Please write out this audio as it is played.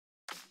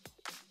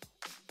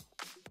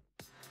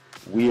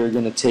we are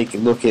going to take a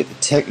look at the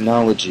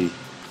technology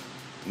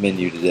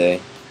menu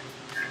today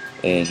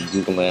in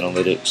Google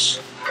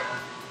Analytics.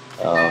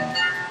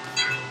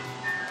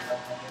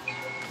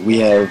 We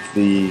have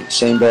the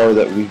same bar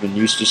that we've been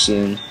used to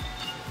seeing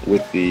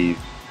with the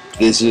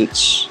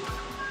visits,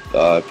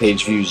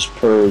 page views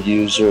per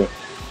user,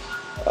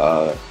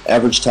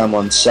 average time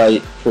on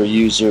site per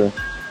user,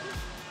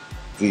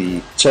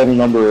 the total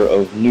number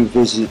of new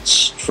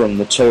visits from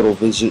the total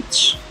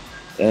visits,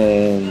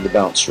 and the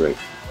bounce rate.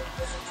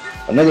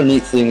 Another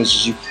neat thing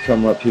is you can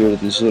come up here to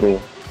these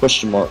little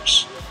question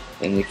marks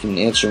and it can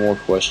answer more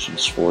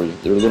questions for you.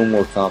 They're a little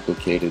more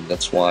complicated,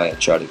 that's why I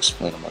try to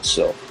explain them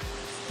myself.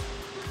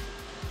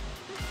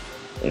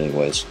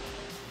 Anyways,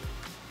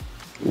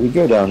 we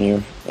go down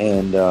here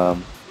and I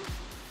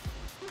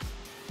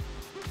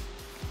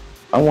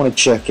want to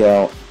check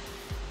out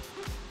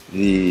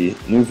the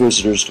new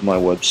visitors to my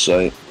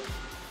website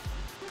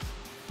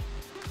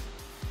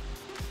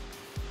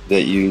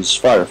that use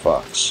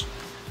Firefox.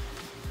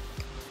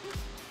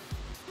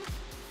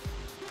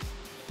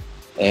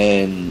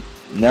 And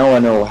now I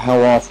know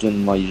how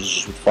often my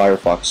users with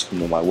Firefox come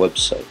to my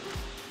website,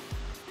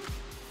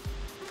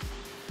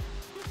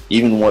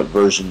 even what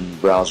version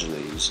browser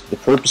they use. The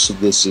purpose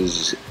of this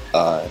is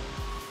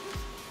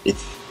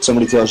if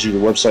somebody tells you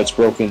your website's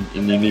broken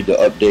and you need to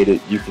update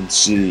it, you can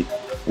see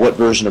what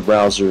version of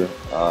browser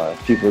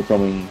people are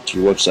coming to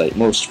your website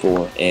most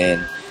for,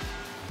 and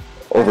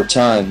over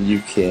time you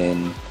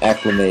can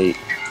acclimate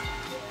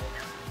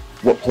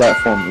what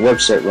platform the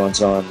website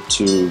runs on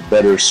to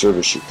better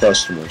service your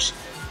customers.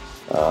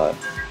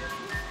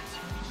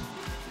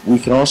 We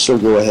can also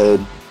go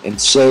ahead and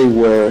say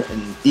we're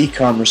an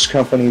e-commerce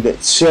company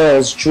that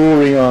sells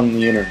jewelry on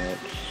the internet,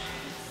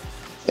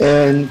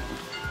 and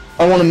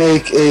I want to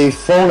make a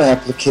phone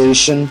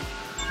application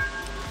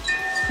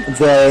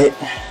that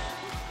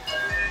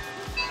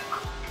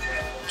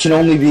can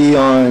only be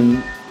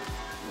on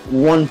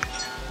one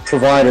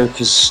provider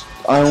because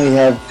I only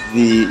have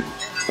the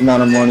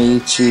amount of money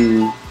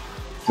to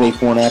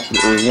make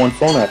one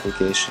phone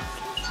application.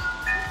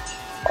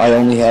 I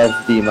only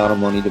have the amount of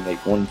money to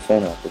make one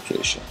phone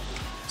application.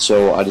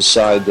 So I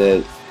decide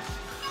that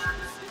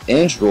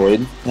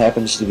Android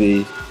happens to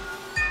be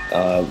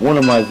one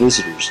of my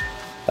visitors.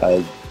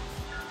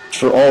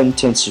 For all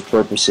intents and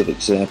purposes,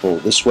 example,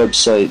 this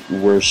website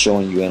we're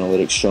showing you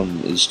analytics from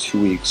is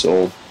 2 weeks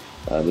old.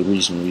 The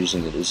reason we're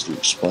using it is to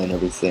explain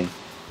everything.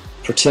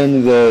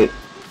 Pretend that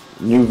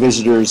new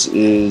visitors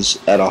is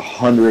at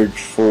 100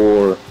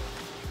 for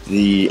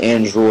the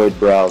Android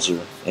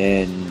browser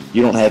and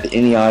you don't have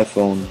any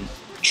iPhone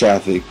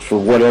traffic for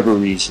whatever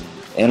reason.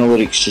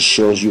 Analytics just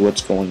shows you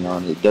what's going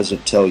on. It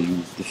doesn't tell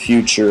you the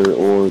future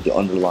or the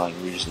underlying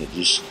reason.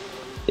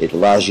 It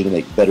allows you to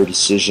make better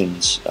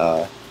decisions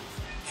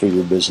for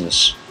your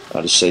business,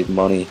 to save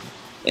money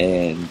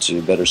and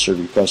to better serve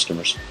your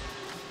customers.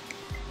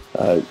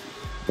 But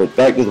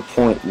back to the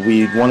point,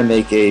 we want to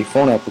make a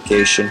phone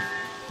application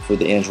for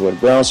the Android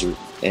browser,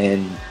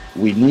 and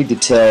we need to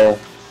tell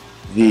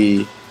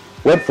the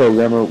web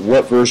programmer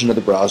what version of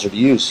the browser to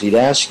use. He'd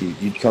ask you,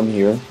 you'd come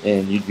here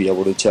and you'd be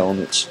able to tell him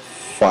it's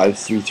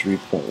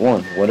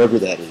 533.1, whatever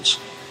that is.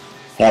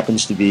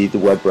 Happens to be the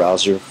web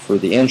browser for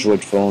the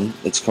Android phone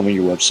that's coming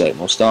to your website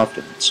most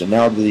often. So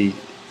now the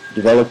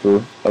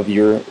developer of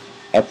your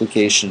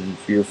application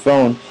for your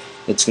phone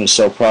that's going to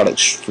sell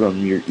products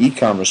from your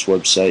e-commerce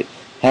website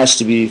has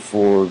to be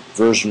for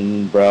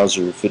version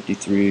browser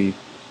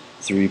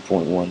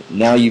 53.1.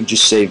 Now you've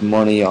just saved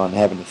money on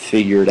having to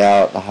figure it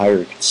out,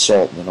 hire a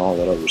consultant and all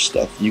that other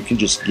stuff. You can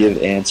just give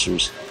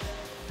answers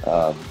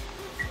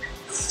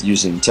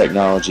using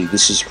technology.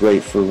 This is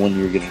great for when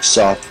you're getting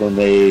software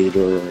made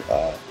or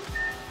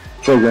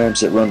programs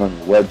that run on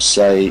your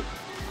website,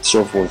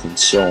 so forth and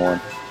so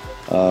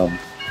on.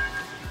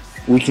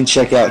 We can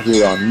check out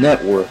here on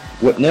network.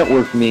 What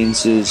network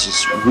means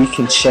is we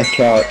can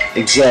check out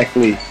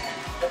exactly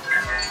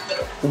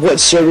what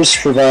service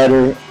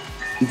provider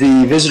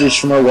the visitors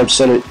from our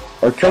website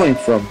are coming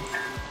from.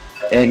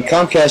 And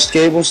Comcast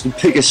Cable's the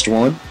biggest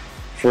one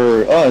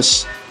for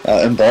us,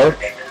 Embark,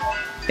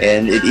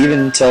 and it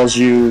even tells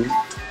you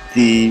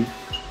who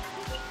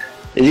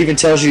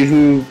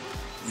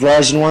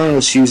Verizon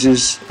Wireless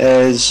uses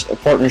as a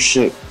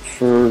partnership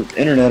for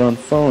internet on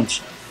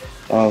phones.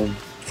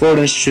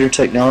 Florida Institute of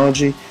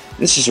Technology.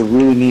 This is a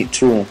really neat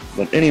tool.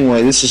 But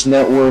anyway, this is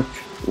network.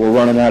 We're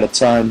running out of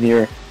time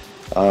here.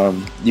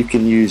 You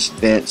can use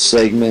advanced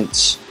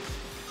segments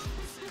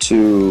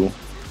to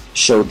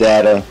show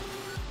data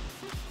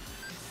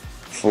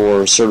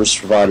for service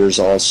providers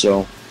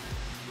also.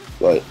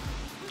 But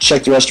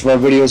check the rest of our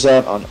videos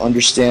out on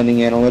Understanding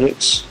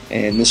Analytics.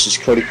 And this is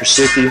Cody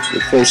Krasicki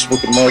with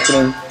Facebook and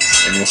Marketing,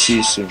 and we'll see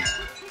you soon.